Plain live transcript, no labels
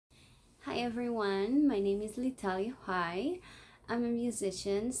Hi everyone, my name is Litalia Hai. I'm a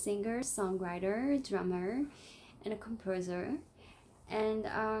musician, singer, songwriter, drummer, and a composer. And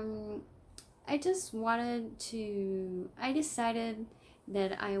I decided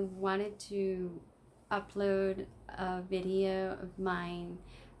that I wanted to upload a video of mine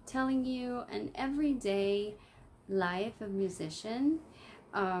telling you an everyday life of musician,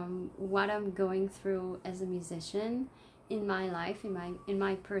 what I'm going through as a musician in my life, in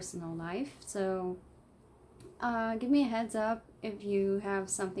my personal life. So give me a heads up if you have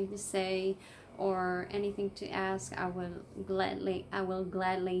something to say or anything to ask. I will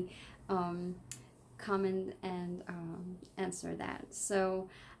gladly um, comment and answer that. So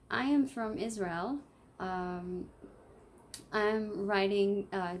I am from Israel. um, I'm writing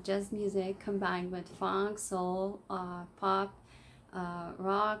jazz music combined with funk, soul, pop,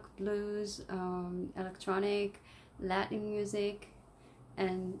 rock, blues, electronic, Latin music,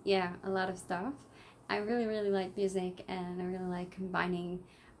 and yeah, a lot of stuff. I really like music, and I really like combining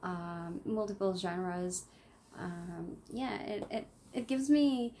multiple genres. Yeah, it gives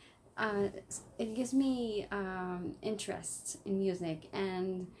me uh, interest in music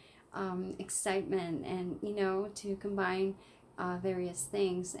and excitement, and to combine various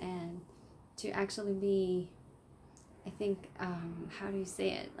things and to actually be, I think, how do you say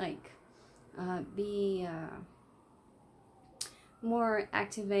it, like be more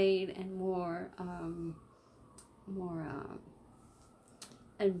activate and more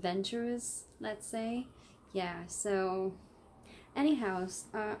adventurous, let's say. Yeah, so anyhow,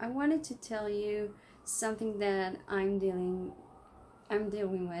 I wanted to tell you something that I'm dealing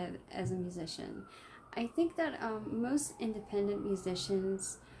with as a musician. I think that most independent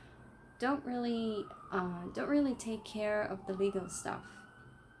musicians don't really take care of the legal stuff.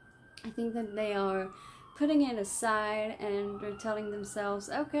 I think that they are putting it aside, and they're telling themselves,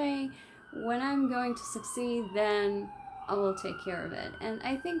 okay, when I'm going to succeed, then I will take care of it. And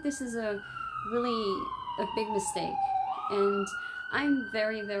I think this is a really a big mistake. And I'm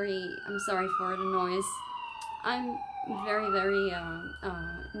sorry for the noise. I'm very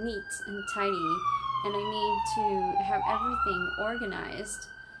neat and tidy, and I need to have everything organized.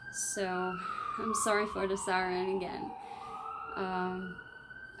 So I'm sorry for the siren again. Um,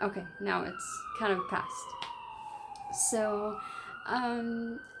 okay, now it's kind of past. So,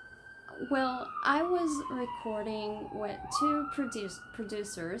 um, well, I was recording with two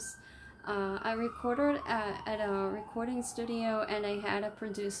producers. I recorded at a recording studio, and I had a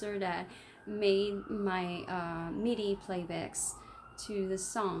producer that made my MIDI playbacks to the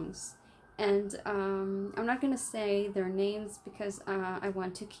songs. And I'm not gonna say their names because I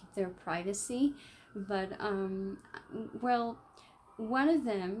want to keep their privacy. But well, one of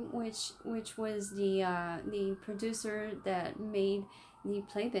them, which was the producer that made the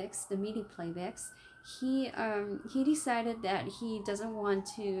playbacks, the MIDI playbacks, he decided that he doesn't want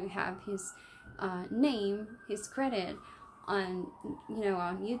to have his name, his credit on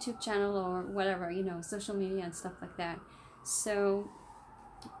on YouTube channel or whatever, social media and stuff like that. So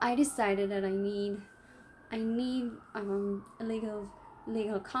I decided that I need a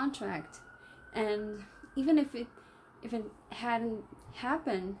legal contract, and even if it hadn't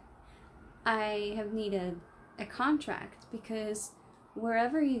happened, I have needed a contract, because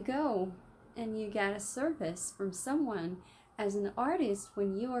wherever you go and you get a service from someone as an artist,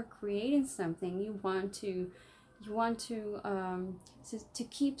 when you are creating something, to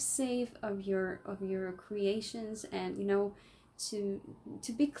keep safe of your creations, and to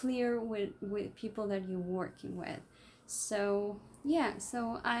be clear with people that you're working with. So yeah,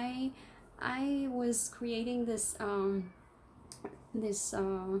 so I was creating this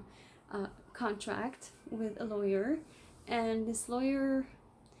contract with a lawyer, and this lawyer,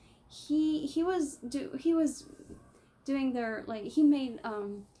 he was doing their, like, he made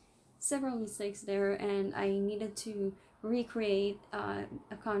several mistakes there, and I needed to recreate a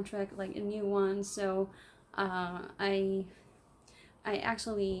contract, like a new one. So I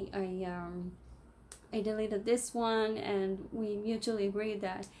actually I deleted this one, and we mutually agreed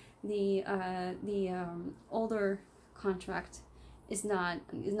that the older contract is not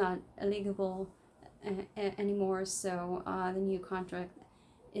eligible anymore. So the new contract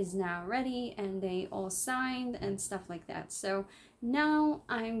is now ready, and they all signed and stuff like that. So now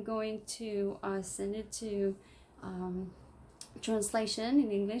I'm going to send it to translation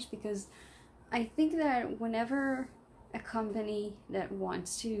in English, because I think that whenever a company that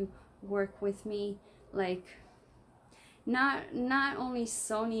wants to work with me, like not only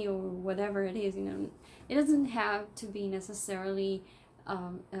Sony or whatever it is, it doesn't have to be necessarily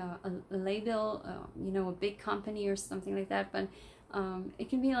a label, a big company or something like that, but it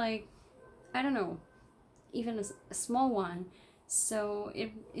can be like I don't know, even a small one. So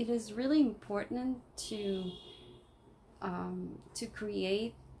it is really important to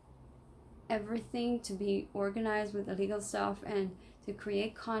create everything, to be organized with the legal stuff, and to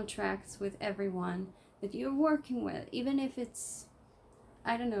create contracts with everyone that you're working with, even if it's,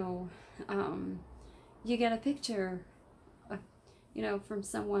 I don't know, you get a picture of, from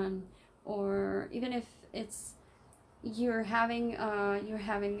someone, or even if it's you're having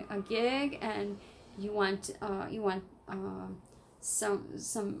a gig and you want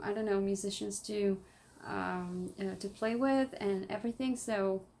some I don't know, musicians to play with and everything.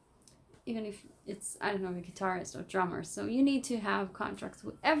 So even if it's, I don't know, a guitarist or drummer, so you need to have contracts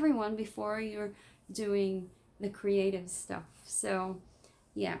with everyone before you're doing the creative stuff. So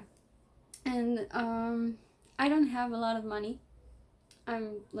yeah. And I don't have a lot of money.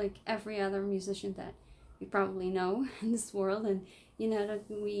 I'm like every other musician that you probably know in this world, and you know that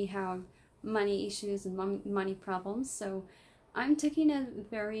we have money issues and money problems. So I'm taking it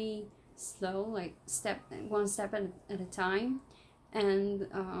very slow, like one step at a time. And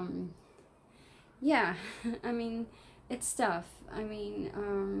yeah, I mean, it's tough. I mean,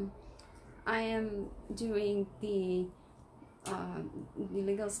 I am doing the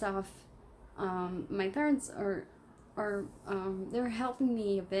legal stuff. My parents are they're helping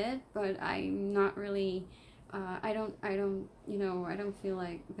me a bit, but I'm not really. I don't I don't feel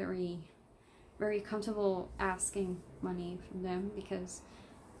like very comfortable asking money from them, because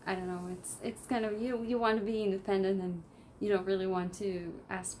I don't know, it's kind of, you want to be independent, and you don't really want to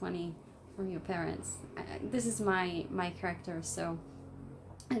ask money from your parents. This is my character, so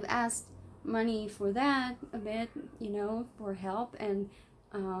I've asked money for that a bit, for help. And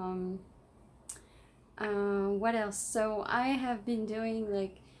what else? So I have been doing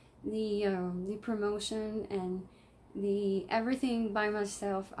like the promotion and the everything by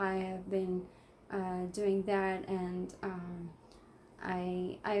myself. I have been doing that, and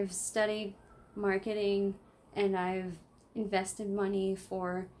I've studied marketing, and I've invested money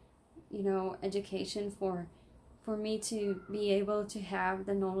for education, for me to be able to have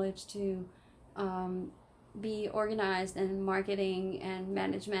the knowledge to be organized, and marketing and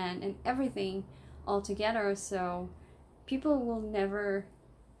management and everything all together. So people will never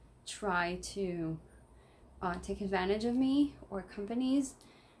try to take advantage of me, or companies,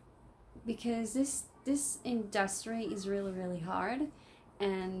 because this industry is really, really hard,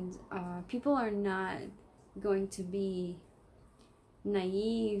 and people are not going to be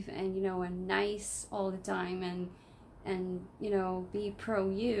naive and and nice all the time, and be pro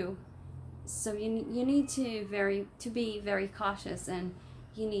you. So you need to be very cautious, and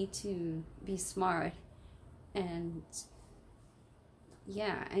you need to be smart. And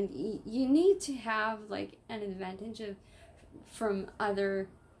yeah, and you need to have like an advantage from other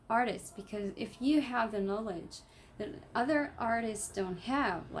artists, because if you have the knowledge that other artists don't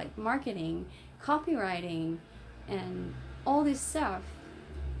have, like marketing, copywriting, and all this stuff,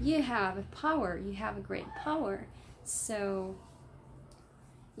 you have a power, you have a great power. So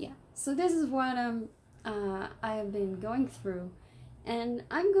yeah, so this is what I have been going through, and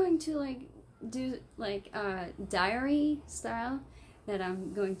I'm going to like do like a diary style, that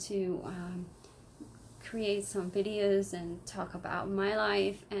I'm going to create some videos and talk about my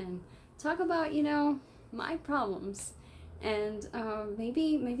life, and talk about my problems. And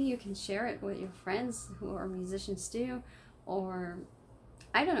maybe you can share it with your friends who are musicians too, or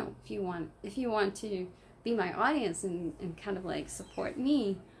I don't know, if you want to be my audience, and kind of like support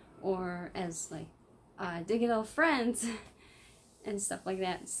me, or as like digital friends and stuff like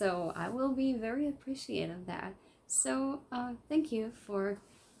that. So I will be very appreciative of that. So thank you for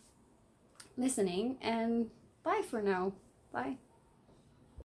listening, and bye for now. Bye.